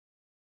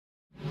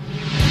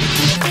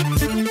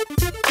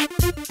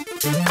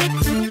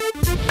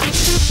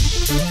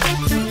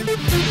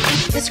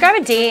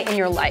Describe a day in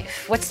your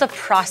life. What's the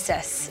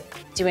process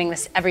doing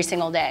this every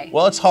single day?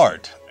 Well, it's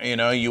hard. You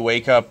know, you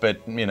wake up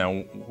at,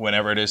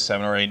 whenever it is,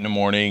 7 or 8 in the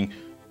morning,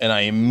 and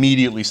I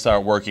immediately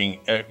start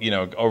working,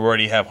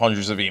 already have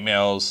hundreds of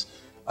emails.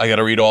 I got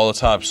to read all the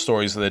top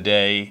stories of the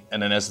day.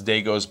 And then as the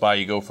day goes by,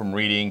 you go from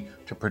reading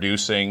to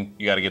producing.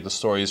 You got to get the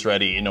stories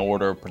ready in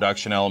order,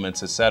 production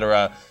elements,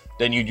 etc.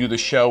 Then you do the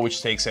show,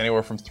 which takes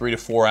anywhere from 3 to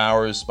 4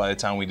 hours by the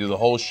time we do the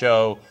whole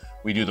show.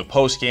 We do the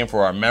post game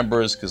for our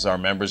members because our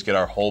members get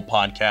our whole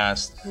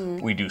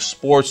podcast. We do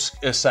sports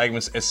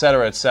segments,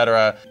 etc.,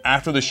 etc.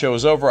 After the show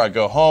is over, I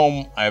go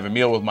home. I have a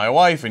meal with my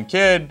wife and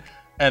kid,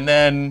 and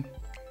then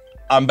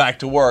I'm back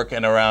to work.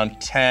 And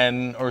around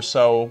 10 or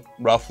so,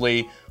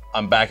 roughly,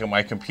 I'm back at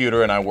my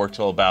computer and I work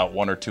till about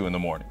 1 or 2 in the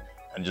morning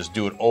and just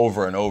do it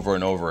over and over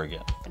and over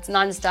again. It's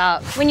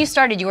nonstop. When you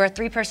started, you were a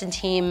 3-person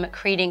team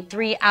creating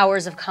 3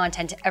 hours of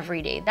content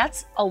every day.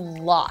 That's a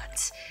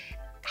lot.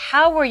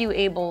 How were you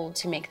able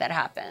to make that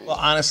happen? Well,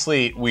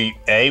 honestly, we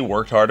A,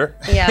 worked harder,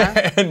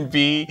 yeah, and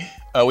B,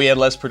 we had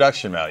less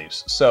production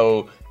values.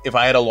 So if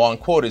I had a long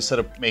quote, instead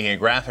of making a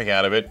graphic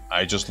out of it,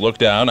 I just looked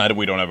down,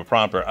 we don't have a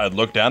prompter, I'd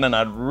look down and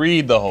I'd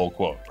read the whole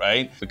quote,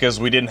 right? Because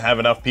we didn't have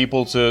enough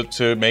people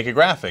to make a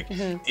graphic.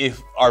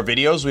 If our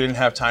videos, we didn't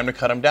have time to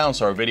cut them down,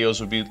 so our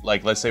videos would be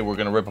like, let's say we're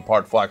gonna rip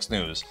apart Fox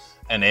News,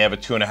 and they have a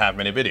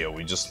 2.5-minute video.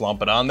 We just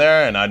lump it on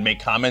there and I'd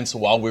make comments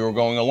while we were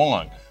going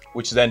along,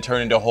 which then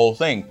turned into a whole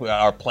thing,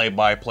 our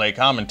play-by-play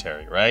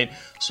commentary, right?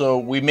 So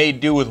we made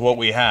do with what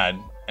we had,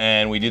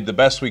 and we did the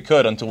best we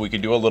could until we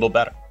could do a little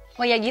better.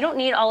 Well, yeah, you don't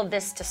need all of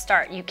this to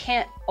start. You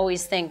can't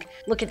always think,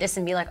 look at this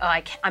and be like,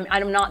 oh,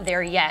 I'm not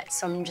there yet,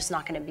 so I'm just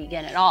not gonna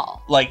begin at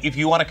all. Like, if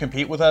you wanna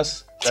compete with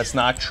us, that's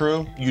not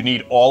true. You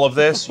need all of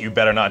this, you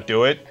better not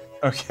do it,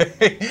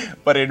 okay?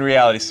 But in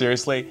reality,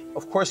 seriously,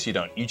 of course you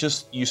don't.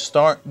 You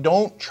start,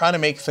 don't try to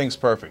make things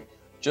perfect.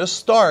 Just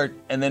start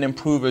and then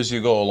improve as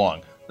you go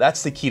along.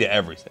 That's the key to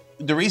everything.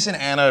 The reason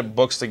Anna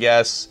books the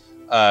guests,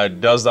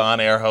 does the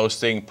on-air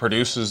hosting,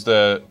 produces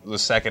the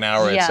second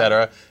hour,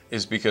 etc.,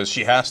 is because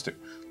she has to.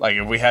 Like,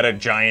 if we had a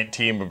giant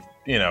team of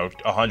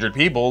 100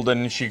 people,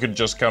 then she could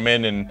just come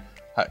in and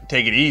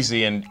take it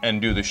easy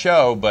and do the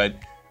show. But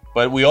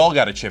we all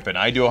got to chip in.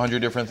 I do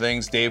 100 different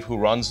things. Dave, who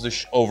runs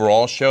the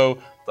overall show,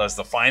 does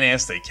the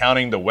finance, the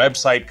accounting, the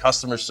website,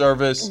 customer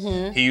service.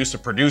 He used to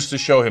produce the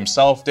show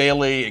himself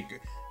daily.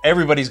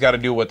 Everybody's got to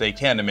do what they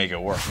can to make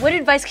it work. What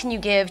advice can you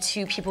give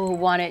to people who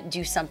want to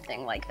do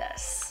something like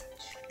this?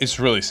 It's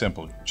really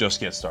simple. Just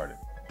get started.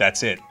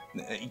 That's it.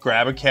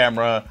 Grab a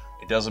camera.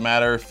 It doesn't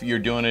matter if you're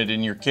doing it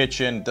in your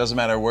kitchen. It doesn't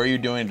matter where you're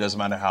doing it. It doesn't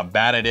matter how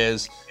bad it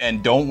is.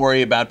 And don't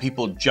worry about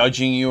people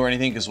judging you or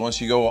anything, because once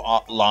you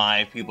go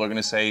live, people are going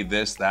to say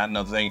this, that, and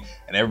other thing.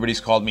 And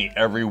everybody's called me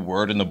every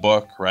word in the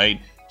book,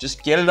 right?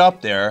 Just get it up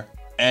there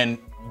and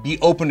be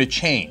open to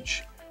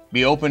change.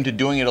 Be open to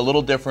doing it a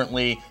little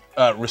differently.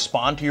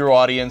 Respond to your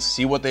audience,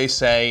 see what they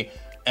say,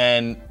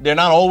 and they're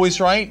not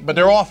always right, but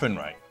they're often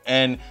right.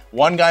 And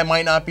one guy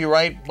might not be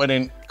right, but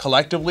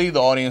collectively, the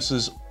audience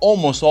is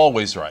almost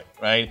always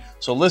right?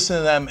 So listen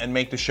to them and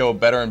make the show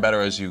better and better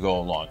as you go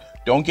along.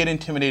 Don't get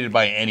intimidated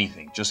by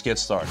anything, just get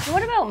started.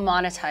 What about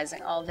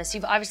monetizing all of this?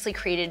 You've obviously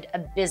created a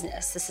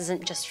business. This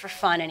isn't just for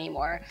fun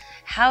anymore.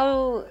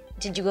 How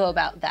did you go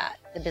about that,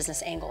 the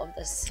business angle of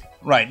this?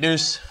 Right,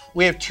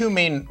 we have 2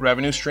 main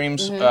revenue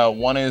streams.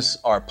 One is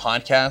our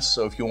podcast,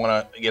 so if you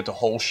want to get the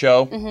whole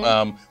show,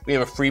 we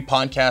have a free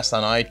podcast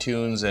on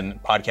iTunes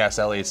and Podcast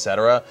Alley,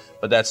 etc.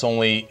 But that's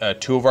only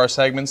 2 of our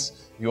segments.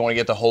 If you want to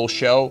get the whole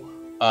show,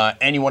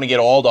 and you want to get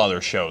all the other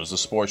shows, the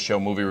sports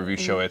show, movie review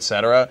show,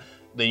 etc.,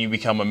 then you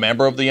become a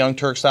member of the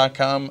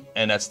YoungTurks.com,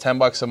 and that's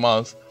 $10 a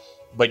month.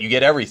 But you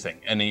get everything,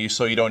 and then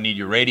so you don't need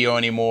your radio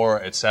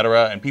anymore,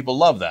 etc. And people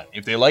love that.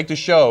 If they like the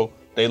show,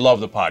 they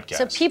love the podcast.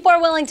 So people are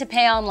willing to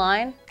pay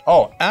online?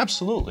 Oh,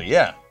 absolutely,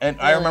 yeah.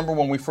 And I remember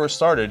when we first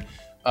started,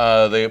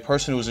 the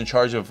person who was in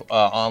charge of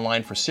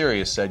online for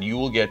Sirius said, you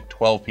will get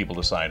 12 people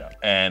to sign up.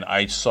 And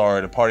I saw her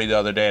at a party the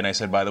other day, and I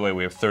said, by the way,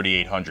 we have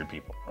 3,800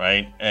 people,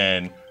 right?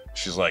 And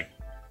she's like,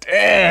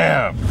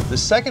 damn! The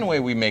second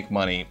way we make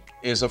money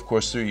is, of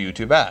course, through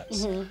YouTube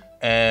ads.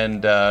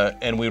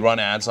 And we run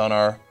ads on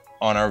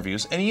our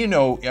views. And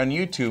on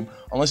YouTube,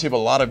 unless you have a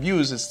lot of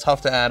views, it's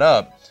tough to add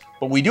up.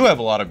 But we do have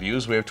a lot of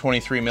views. We have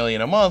 23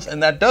 million a month,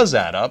 and that does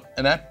add up,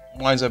 and that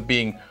winds up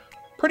being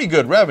pretty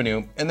good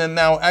revenue. And then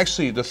now,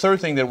 actually, the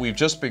third thing that we've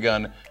just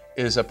begun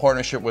is a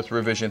partnership with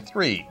Revision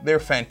 3. They're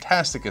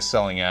fantastic at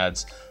selling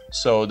ads,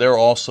 so they're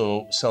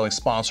also selling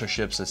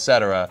sponsorships,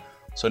 etc.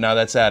 So now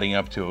that's adding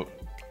up to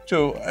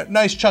a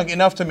nice chunk,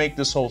 enough to make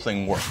this whole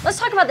thing work. Let's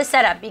talk about the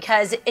setup,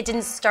 because it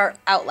didn't start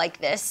out like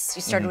this.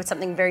 You started with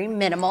something very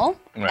minimal,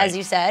 as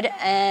you said,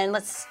 and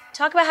let's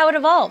talk about how it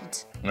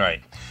evolved.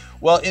 Right.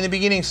 Well, in the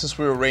beginning, since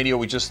we were radio,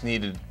 we just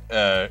needed,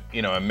 a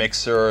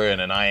mixer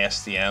and an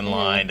ISDN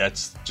line. That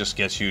just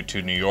gets you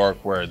to New York,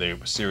 where the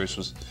series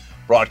was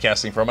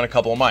broadcasting from, and a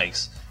couple of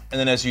mics. And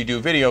then as you do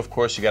video, of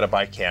course, you got to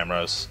buy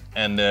cameras.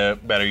 And the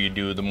better you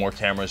do, the more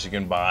cameras you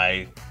can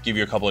buy, give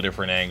you a couple of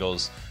different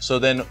angles. So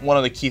then one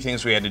of the key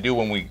things we had to do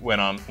when we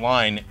went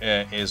online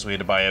is we had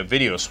to buy a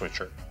video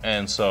switcher.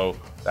 And so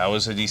that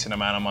was a decent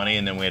amount of money,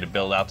 and then we had to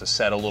build out the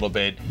set a little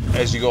bit.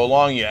 As you go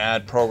along, you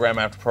add program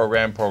after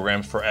program,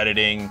 programs for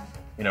editing,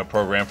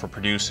 program for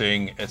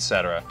producing,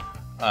 etc.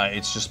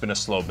 It's just been a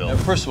slow build.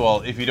 First of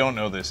all, if you don't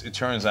know this, it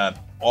turns out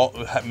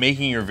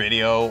making your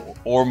video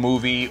or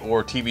movie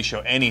or TV show,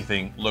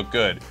 anything, look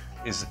good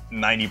is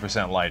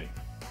 90% lighting.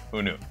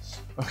 Who knew?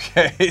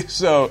 Okay,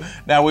 so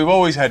now we've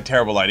always had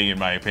terrible lighting in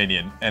my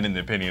opinion, and in the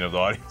opinion of the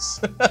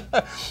audience.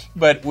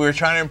 But we're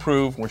trying to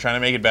improve, we're trying to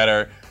make it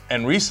better,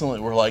 and recently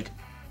we're like,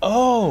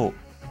 oh,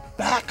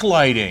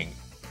 backlighting.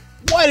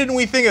 Why didn't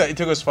we think of it? It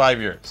took us 5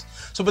 years.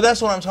 So, but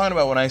that's what I'm talking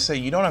about when I say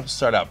you don't have to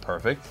start out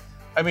perfect.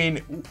 I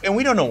mean, and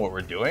we don't know what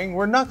we're doing.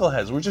 We're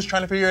knuckleheads. We're just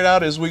trying to figure it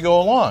out as we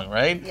go along,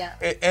 right? Yeah.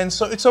 And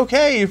so it's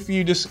okay if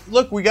you just,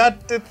 look, we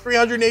got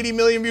 380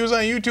 million views on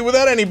YouTube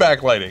without any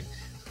backlighting.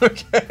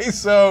 Okay,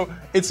 so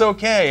it's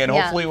okay, and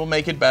hopefully we'll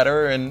make it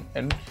better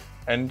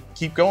and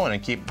keep going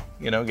and keep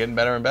getting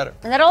better and better.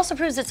 And that also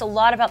proves it's a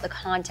lot about the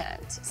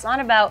content. It's not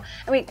about,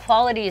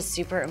 quality is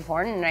super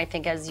important, and I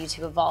think as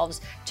YouTube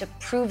evolves, to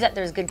prove that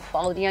there's good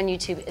quality on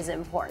YouTube is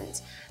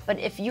important. But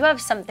if you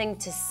have something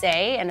to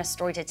say and a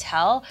story to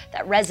tell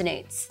that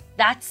resonates,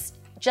 that's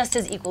just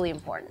as equally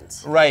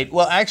important. Right,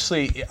 well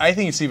actually, I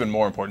think it's even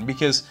more important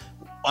because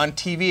on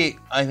TV,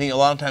 I think a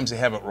lot of times they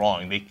have it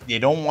wrong. They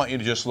don't want you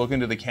to just look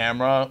into the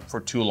camera for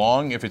too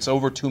long. If it's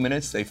over 2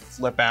 minutes, they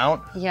flip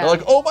out. Yeah. They're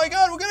like, oh my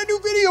God, we're gonna do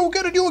video, we're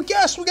gonna do a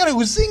guest, we gotta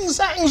zing,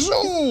 zang,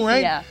 zoom,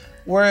 right? Yeah.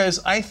 Whereas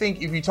I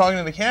think if you're talking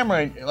to the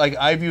camera, like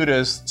I view it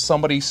as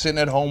somebody sitting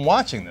at home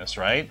watching this,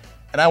 right?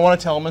 And I want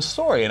to tell them a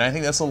story, and I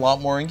think that's a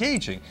lot more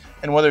engaging.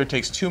 And whether it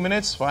takes 2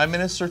 minutes, 5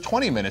 minutes, or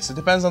 20 minutes, it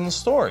depends on the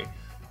story.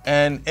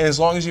 And as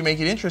long as you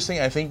make it interesting,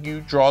 I think you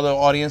draw the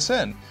audience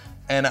in.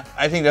 And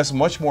I think that's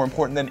much more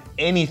important than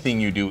anything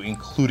you do,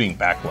 including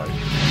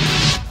backlighting.